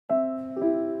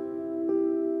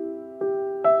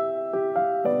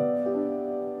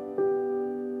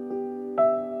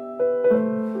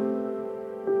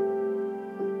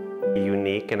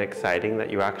unique and exciting that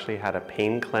you actually had a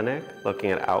pain clinic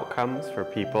looking at outcomes for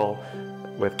people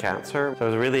with cancer. So I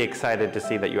was really excited to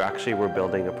see that you actually were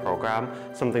building a program,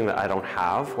 something that I don't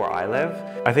have where I live.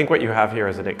 I think what you have here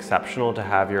is exceptional to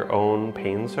have your own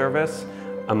pain service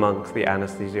amongst the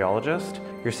anesthesiologist.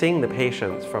 You're seeing the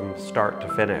patients from start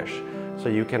to finish. So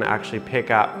you can actually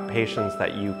pick up patients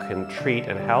that you can treat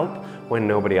and help when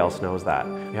nobody else knows that.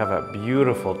 You have a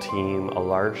beautiful team, a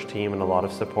large team, and a lot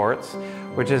of supports,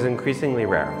 which is increasingly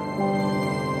rare.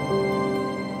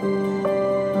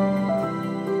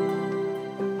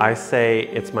 I say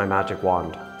it's my magic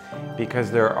wand because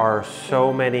there are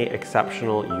so many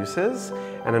exceptional uses.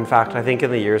 And in fact, I think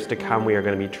in the years to come, we are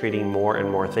going to be treating more and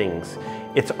more things.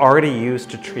 It's already used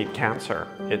to treat cancer.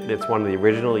 It's one of the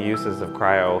original uses of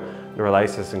Krio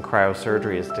Neurolízis and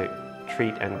cryosurgery is to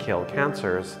treat and kill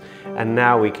cancers. And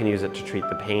now we can use it to treat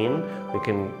the pain. We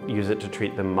can use it to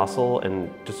treat the muscle and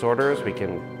disorders. We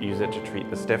can use it to treat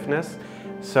the stiffness.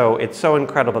 So it's so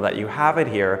incredible that you have it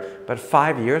here, but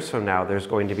 5 years from now, there's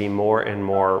going to be more and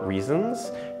more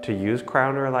reasons to use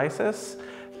Krio Neurolízis.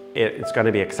 It's going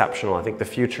to be exceptional. I think the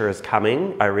future is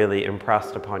coming. I'm really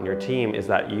impressed upon your team is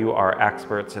that you are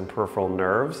experts in peripheral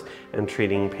nerves and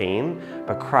treating pain,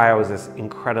 but Krio is this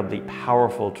incredibly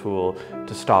powerful tool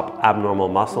to stop abnormal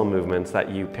muscle movements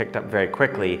that you picked up very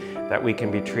quickly, that we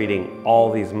can be treating all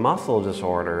these muscle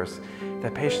disorders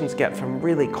that patients get from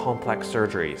really complex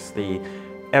surgeries.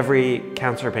 Every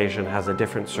cancer patient has a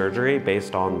different surgery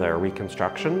based on their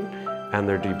reconstruction and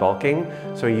their debulking,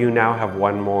 so you now have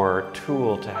one more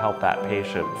tool to help that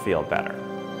patient feel better.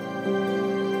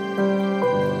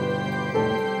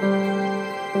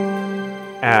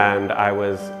 And I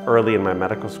was early in my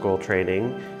medical school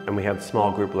training, and we had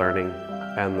small group learning,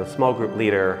 and the small group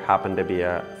leader happened to be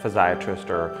a physiatrist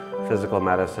or physical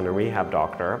medicine or rehab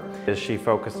doctor. She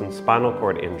focused on spinal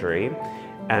cord injury,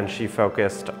 and she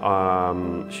focused,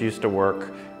 she used to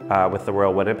work with the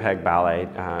Royal Winnipeg Ballet,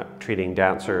 treating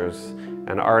dancers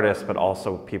and artists, but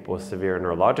also people with severe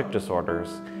neurologic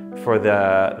disorders. For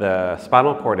the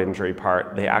spinal cord injury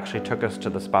part, they actually took us to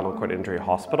the spinal cord injury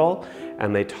hospital,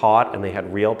 and they taught, and they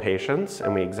had real patients,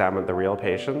 and we examined the real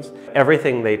patients.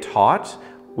 Everything they taught,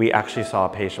 we actually saw a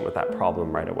patient with that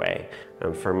problem right away.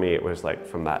 And for me, it was like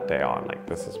from that day on, like,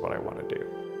 this is what I want to do.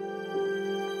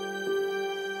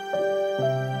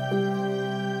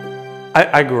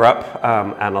 I grew up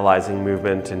analyzing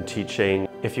movement and teaching.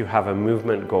 If you have a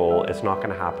movement goal, it's not going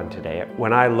to happen today.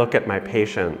 When I look at my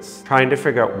patients, trying to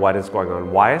figure out what is going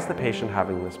on, why is the patient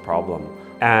having this problem?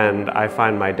 And I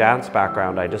find my dance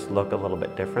background, I just look a little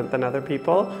bit different than other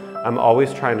people. I'm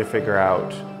always trying to figure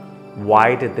out,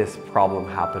 why did this problem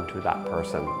happen to that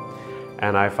person?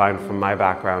 And I find from my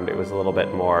background, it was a little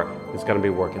bit more, it's going to be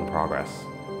work in progress.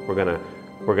 We're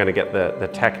going to get the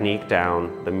technique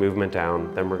down, the movement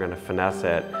down, then we're going to finesse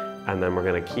it, and then we're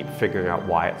going to keep figuring out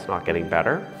why it's not getting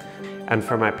better. And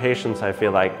for my patients, I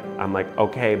feel like, I'm like,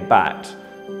 okay, but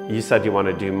you said you want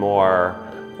to do more,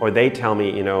 or they tell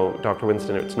me, you know, Dr.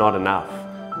 Winston, it's not enough.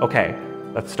 Okay,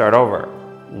 let's start over.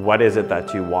 What is it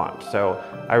that you want? So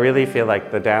I really feel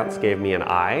like the dance gave me an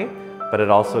eye, but it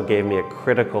also gave me a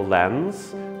critical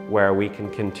lens where we can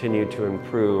continue to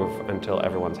improve until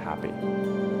everyone's happy.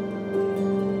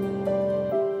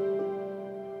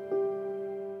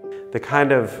 The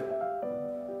kind of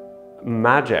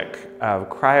magic of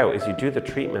Krio is you do the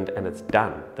treatment and it's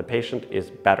done. The patient is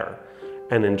better.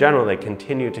 And in general, they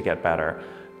continue to get better,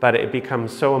 but it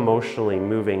becomes so emotionally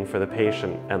moving for the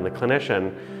patient and the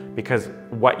clinician because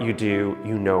what you do,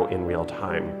 you know in real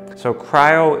time. So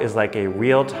Krio is like a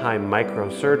real-time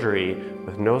microsurgery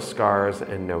with no scars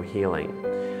and no healing.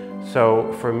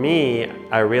 So for me,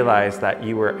 I realized that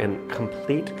you were in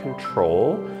complete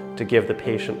control to give the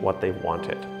patient what they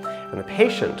wanted. And the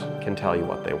patient can tell you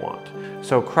what they want.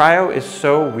 So Krio is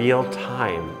so real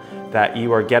time that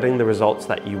you are getting the results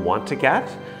that you want to get.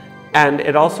 And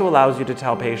it also allows you to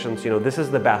tell patients, you know, this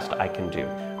is the best I can do.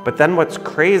 But then what's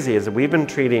crazy is that we've been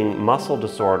treating muscle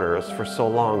disorders for so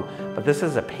long, but this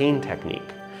is a pain technique.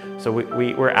 So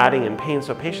we're adding in pain,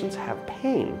 so patients have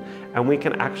pain, and we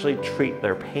can actually treat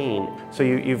their pain. So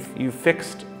you've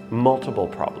fixed multiple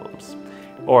problems.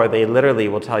 Or they literally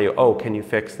will tell you, oh, can you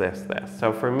fix this?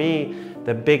 So for me,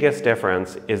 the biggest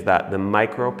difference is that the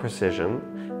micro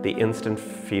precision, the instant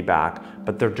feedback,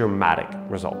 but the dramatic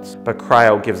results. But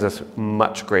Krio gives us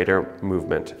much greater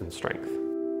movement and strength.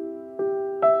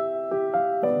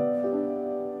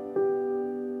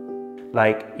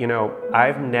 Like, you know,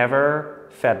 I've never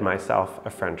fed myself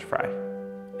a French fry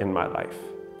in my life.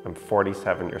 I'm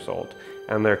 47 years old,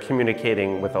 and they're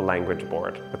communicating with a language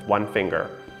board with one finger,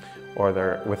 or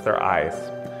with their eyes,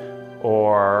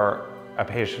 or a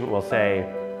patient will say,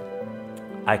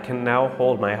 I can now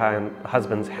hold my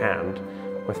husband's hand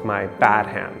with my bad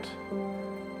hand.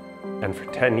 And for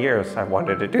 10 years, I've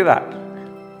wanted to do that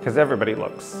because everybody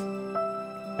looks.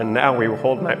 And now we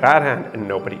hold my bad hand and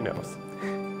nobody knows.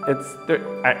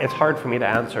 It's hard for me to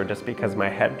answer just because my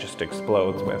head just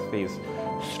explodes with these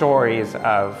stories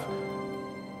of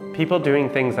people doing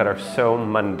things that are so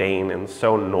mundane and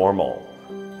so normal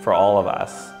for all of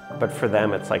us, but for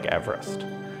them it's like Everest.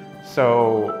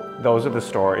 So those are the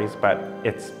stories, but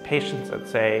it's patients that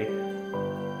say,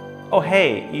 oh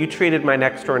hey, you treated my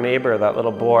next door neighbor, that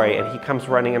little boy, and he comes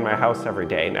running in my house every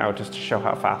day now just to show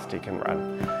how fast he can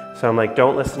run. So I'm like,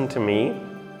 don't listen to me,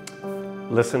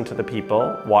 listen to the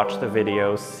people, watch the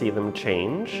videos, see them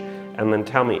change, and then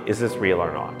tell me, is this real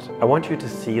or not? I want you to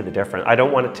see the difference. I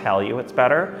don't want to tell you it's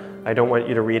better. I don't want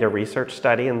you to read a research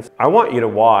study. And I want you to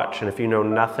watch, and if you know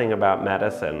nothing about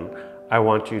medicine, I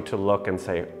want you to look and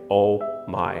say, oh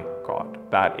my God,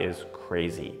 that is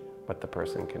crazy what the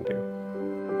person can do.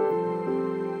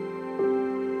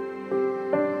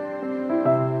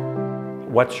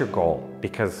 What's your goal?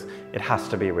 Because it has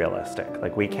to be realistic.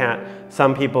 Like we can't,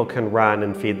 some people can run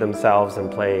and feed themselves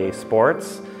and play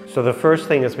sports. So the first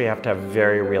thing is we have to have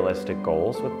very realistic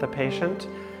goals with the patient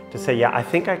to say, yeah, I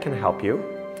think I can help you,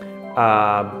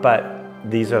 but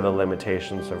these are the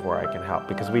limitations of where I can help,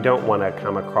 because we don't want to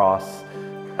come across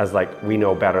as like we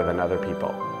know better than other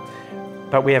people.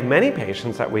 But we have many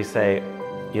patients that we say,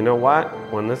 you know what,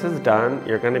 when this is done,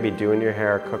 you're going to be doing your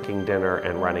hair, cooking dinner,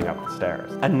 and running up the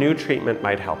stairs. A new treatment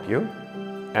might help you,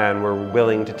 and we're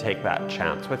willing to take that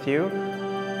chance with you.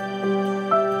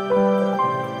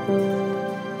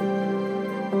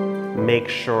 Make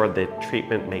sure the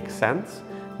treatment makes sense,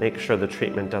 make sure the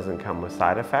treatment doesn't come with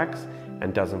side effects,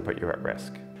 and doesn't put you at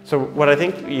risk. So what I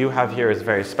think you have here is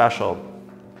very special,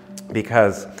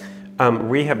 because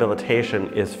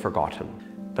rehabilitation is forgotten.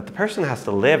 But the person has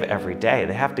to live every day.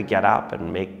 They have to get up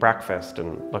and make breakfast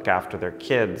and look after their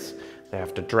kids. They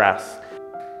have to dress.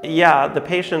 Yeah, the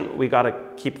patient, we got to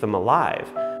keep them alive.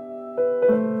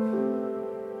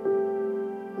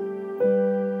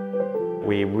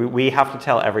 We have to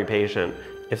tell every patient,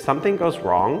 if something goes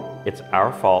wrong, it's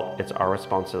our fault, it's our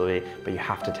responsibility, but you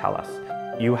have to tell us.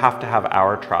 You have to have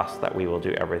our trust that we will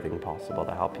do everything possible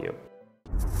to help you.